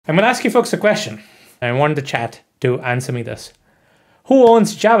I'm going to ask you folks a question. I want the chat to answer me this. Who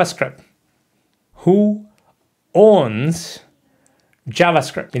owns JavaScript? Who owns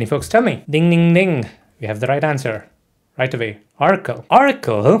JavaScript? Can you folks tell me? Ding, ding, ding. We have the right answer right away. Oracle.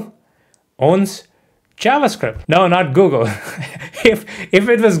 Oracle owns JavaScript. No, not Google. If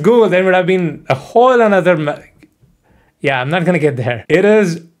it was Google, then it would have been a whole another... Yeah, I'm not going to get there. It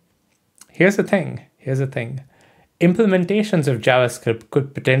is... Here's the thing. Implementations of JavaScript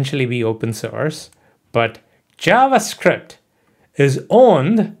could potentially be open source, but JavaScript is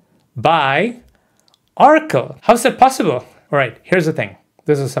owned by Oracle. How's that possible? All right, here's the thing.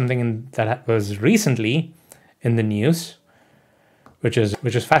 This is something that was recently in the news, which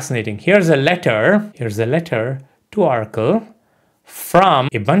is fascinating. Here's a letter to Oracle from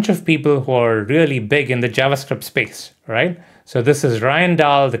a bunch of people who are really big in the JavaScript space, right? So this is Ryan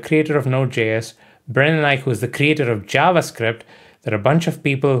Dahl, the creator of Node.js, Brendan Eich, who is the creator of JavaScript. There are a bunch of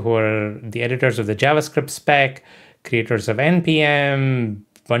people who are the editors of the JavaScript spec, creators of NPM,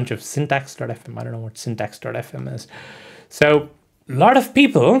 bunch of syntax.fm. I don't know what syntax.fm is. So a lot of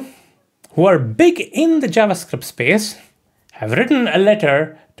people who are big in the JavaScript space have written a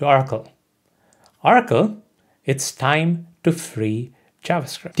letter to Oracle. Oracle, it's time to free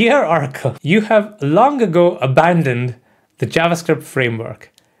JavaScript. Dear Oracle, you have long ago abandoned the JavaScript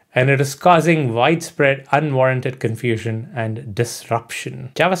framework, and it is causing widespread unwarranted confusion and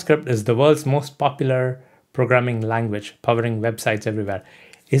disruption. JavaScript is the world's most popular programming language, powering websites everywhere.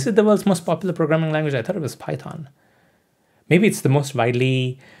 Is it the world's most popular programming language? I thought it was Python. Maybe it's the most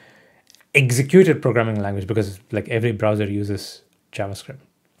widely executed programming language because like every browser uses JavaScript.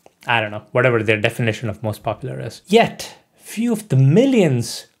 I don't know, whatever their definition of most popular is. Yet, few of the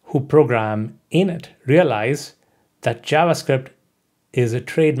millions who program in it realize that JavaScript is a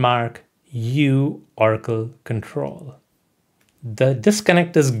trademark you, Oracle, control. The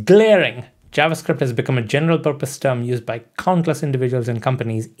disconnect is glaring. JavaScript has become a general purpose term used by countless individuals and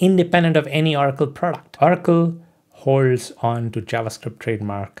companies independent of any Oracle product. Oracle holds on to JavaScript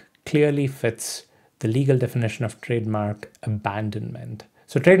trademark, clearly fits the legal definition of trademark abandonment.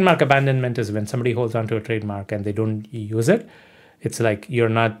 So trademark abandonment is when somebody holds on to a trademark and they don't use it. It's like you're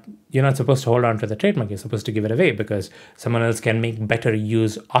not supposed to hold on to the trademark. You're supposed to give it away because someone else can make better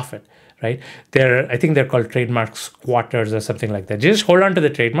use of it, right? I think they're called trademark squatters or something like that. They just hold on to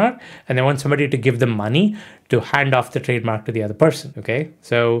the trademark and they want somebody to give them money to hand off the trademark to the other person, okay?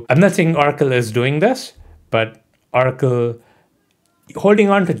 So I'm not saying Oracle is doing this, but Oracle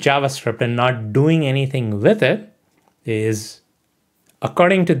holding on to JavaScript and not doing anything with it is,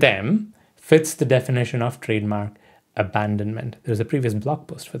 according to them, fits the definition of trademark abandonment. There's a previous blog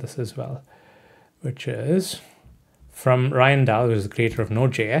post for this as well, which is from Ryan Dahl, who's the creator of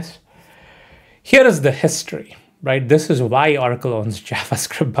Node.js. Here is the history, right? This is why Oracle owns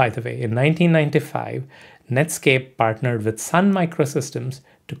JavaScript, by the way. In 1995, Netscape partnered with Sun Microsystems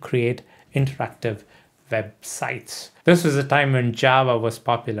to create interactive websites. This was a time when Java was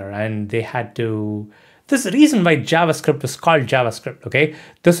popular and they had to... There's a reason why JavaScript was called JavaScript, okay?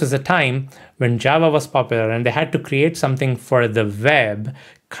 This was a time when Java was popular and they had to create something for the web,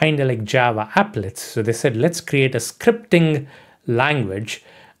 kind of like Java applets. So they said, let's create a scripting language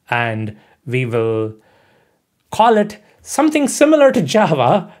and we will call it something similar to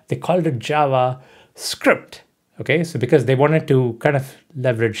Java. They called it JavaScript, okay? So because they wanted to kind of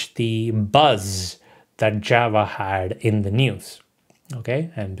leverage the buzz that Java had in the news,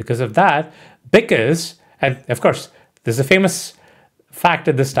 okay? And because of that, and of course, there's a famous fact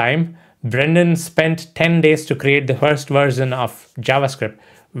at this time, Brendan spent 10 days to create the first version of JavaScript,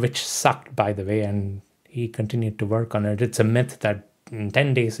 which sucked, by the way, and he continued to work on it. It's a myth that in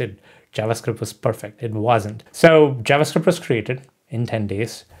 10 days, JavaScript was perfect. It wasn't. So JavaScript was created in 10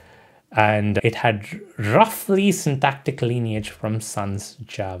 days, and it had roughly syntactic lineage from Sun's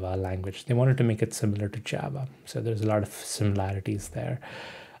Java language. They wanted to make it similar to Java. So there's a lot of similarities there.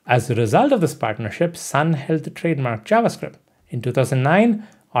 As a result of this partnership, Sun held the trademark JavaScript. In 2009,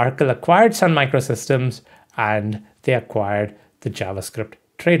 Oracle acquired Sun Microsystems and they acquired the JavaScript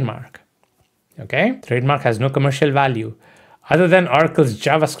trademark. Okay? Trademark has no commercial value. Other than Oracle's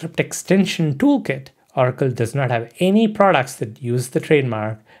JavaScript extension toolkit, Oracle does not have any products that use the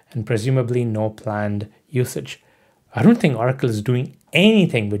trademark and presumably no planned usage. I don't think Oracle is doing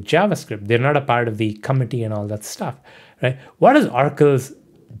anything with JavaScript. They're not a part of the committee and all that stuff, right? What is Oracle's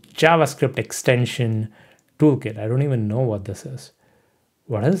JavaScript extension toolkit? I don't even know what this is.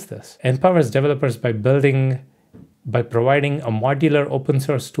 What is this? Empowers developers by providing a modular open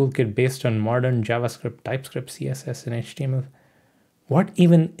source toolkit based on modern JavaScript, TypeScript, CSS, and HTML. What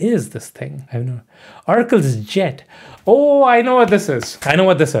even is this thing? I don't know. Oracle's Jet. Oh, I know what this is. I know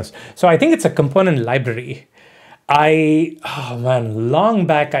what this is. So I think it's a component library. Oh man, long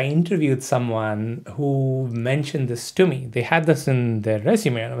back I interviewed someone who mentioned this to me. They had this in their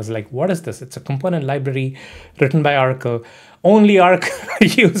resume and I was like, what is this? It's a component library written by Oracle. Only Oracle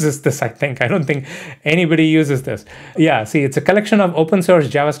uses this, I think. I don't think anybody uses this. Yeah, see, it's a collection of open source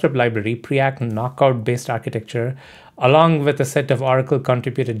JavaScript library, Preact knockout based architecture, along with a set of Oracle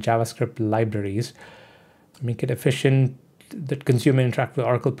contributed JavaScript libraries. Make it efficient that consumer interact with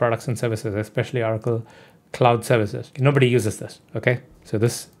Oracle products and services, especially Oracle Cloud Services. Nobody uses this, okay? So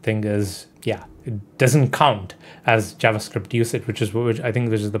this thing is, yeah, it doesn't count as JavaScript usage, which I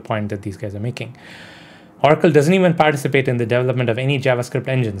think is the point that these guys are making. Oracle doesn't even participate in the development of any JavaScript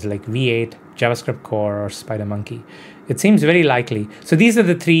engines like V8, JavaScript Core, or SpiderMonkey. It seems very likely. So these are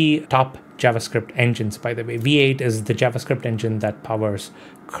the three top JavaScript engines, by the way. V8 is the JavaScript engine that powers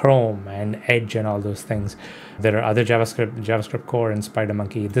Chrome and Edge and all those things. There are other JavaScript Core and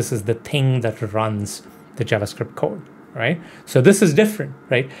SpiderMonkey. This is the thing that runs the JavaScript code, right? So this is different,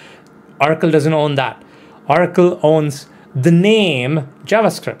 right? Oracle doesn't own that. Oracle owns the name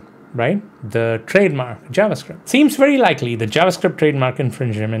JavaScript, right? The trademark JavaScript. Seems very likely the JavaScript trademark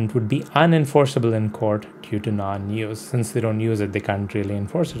infringement would be unenforceable in court due to non-use. Since they don't use it, they can't really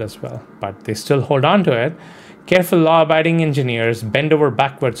enforce it as well, but they still hold on to it. Careful law-abiding engineers bend over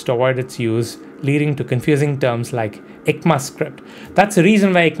backwards to avoid its use, leading to confusing terms like ECMAScript. That's the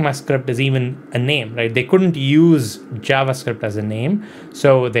reason why ECMAScript is even a name, right? They couldn't use JavaScript as a name,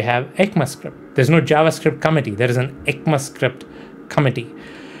 so they have ECMAScript. There's no JavaScript committee. There is an ECMAScript committee.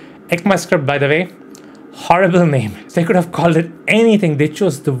 ECMAScript, by the way, horrible name. They could have called it anything. They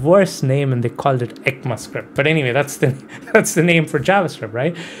chose the worst name and they called it ECMAScript. But anyway, that's the name for JavaScript,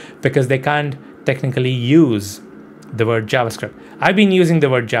 right? Because they can't technically use the word JavaScript. I've been using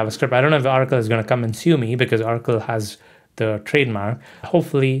the word JavaScript. I don't know if Oracle is going to come and sue me because Oracle has the trademark.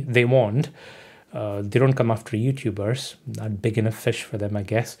 Hopefully they won't. They don't come after YouTubers. Not big enough fish for them, I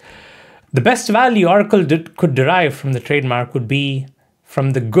guess. The best value Oracle could derive from the trademark would be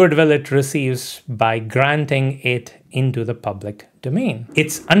from the goodwill it receives by granting it into the public domain.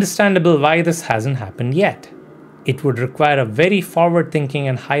 It's understandable why this hasn't happened yet. It would require a very forward-thinking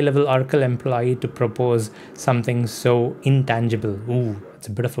and high-level Oracle employee to propose something so intangible. Ooh, it's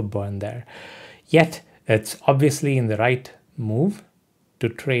a bit of a burn there. Yet, it's obviously in the right move to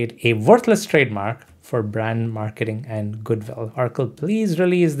trade a worthless trademark for brand marketing and goodwill. Oracle, please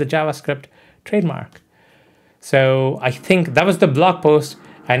release the JavaScript trademark. So I think that was the blog post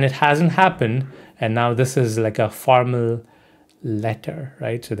and it hasn't happened. And now this is like a formal letter,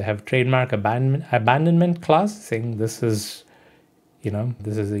 right? So they have trademark abandonment clause saying this is,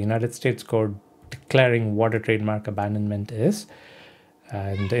 this is the United States code declaring what a trademark abandonment is.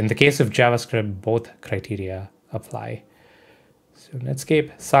 And in the case of JavaScript, both criteria apply. So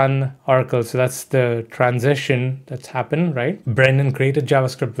Netscape, Sun, Oracle. So that's the transition that's happened, right? Brendan created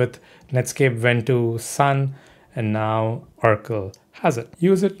JavaScript with Netscape, went to Sun, and now Oracle has it.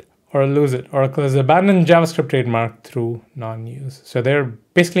 Use it or lose it. Oracle has abandoned JavaScript trademark through non-use. So they're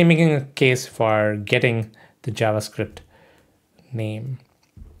basically making a case for getting the JavaScript name,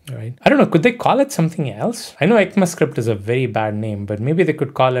 right? I don't know, could they call it something else? I know ECMAScript is a very bad name, but maybe they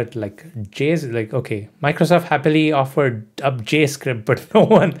could call it like okay, Microsoft happily offered up JScript, but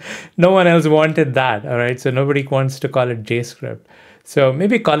no one else wanted that, all right? So nobody wants to call it JScript. So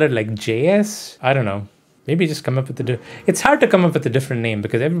maybe call it like JS, I don't know. Maybe just come up with it's hard to come up with a different name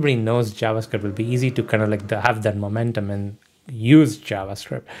because everybody knows JavaScript. Will be easy to kind of like have that momentum and use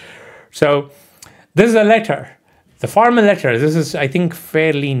JavaScript. So this is a letter, the formal letter. This is, I think,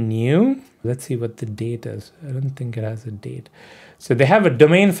 fairly new. Let's see what the date is. I don't think it has a date. So they have a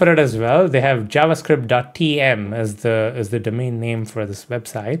domain for it as well. They have javascript.tm as the domain name for this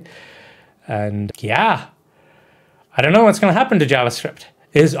website. And yeah, I don't know what's going to happen to JavaScript.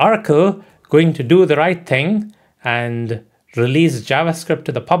 Is Oracle going to do the right thing and release JavaScript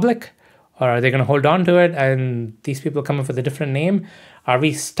to the public? Or are they going to hold on to it and these people come up with a different name? Are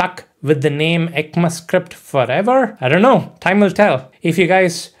we stuck with the name ECMAScript forever? I don't know. Time will tell. If you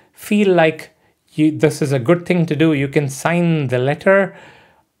guys feel like this is a good thing to do, you can sign the letter.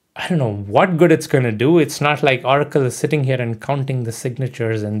 I don't know what good it's going to do. It's not like Oracle is sitting here and counting the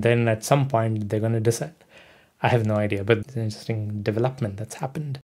signatures and then at some point they're going to decide. I have no idea, but it's an interesting development that's happened.